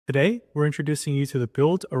Today, we're introducing you to the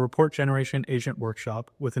Build a Report Generation Agent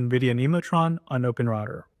workshop with NVIDIA Nemotron on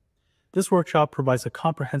OpenRouter. This workshop provides a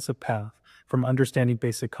comprehensive path from understanding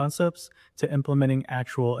basic concepts to implementing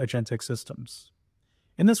actual agentic systems.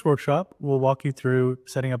 In this workshop, we'll walk you through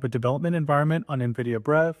setting up a development environment on NVIDIA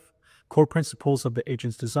Brev, core principles of the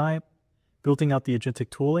agent's design, building out the agentic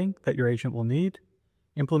tooling that your agent will need,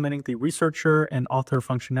 implementing the researcher and author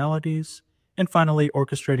functionalities, and finally,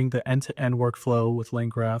 orchestrating the end-to-end workflow with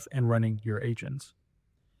LangGraph and running your agents.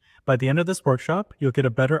 By the end of this workshop, you'll get a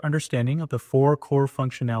better understanding of the 4 core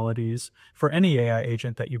functionalities for any AI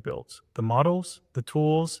agent that you build: the models, the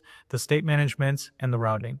tools, the state management, and the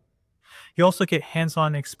routing. You also get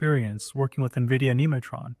hands-on experience working with NVIDIA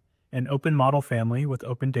Nemotron, an open model family with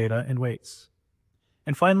open data and weights.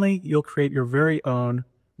 And finally, you'll create your very own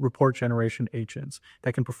report generation agents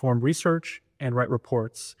that can perform research and write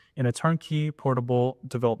reports in a turnkey, portable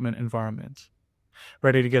development environment.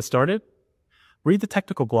 Ready to get started? Read the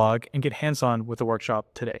technical blog and get hands-on with the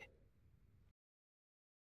workshop today.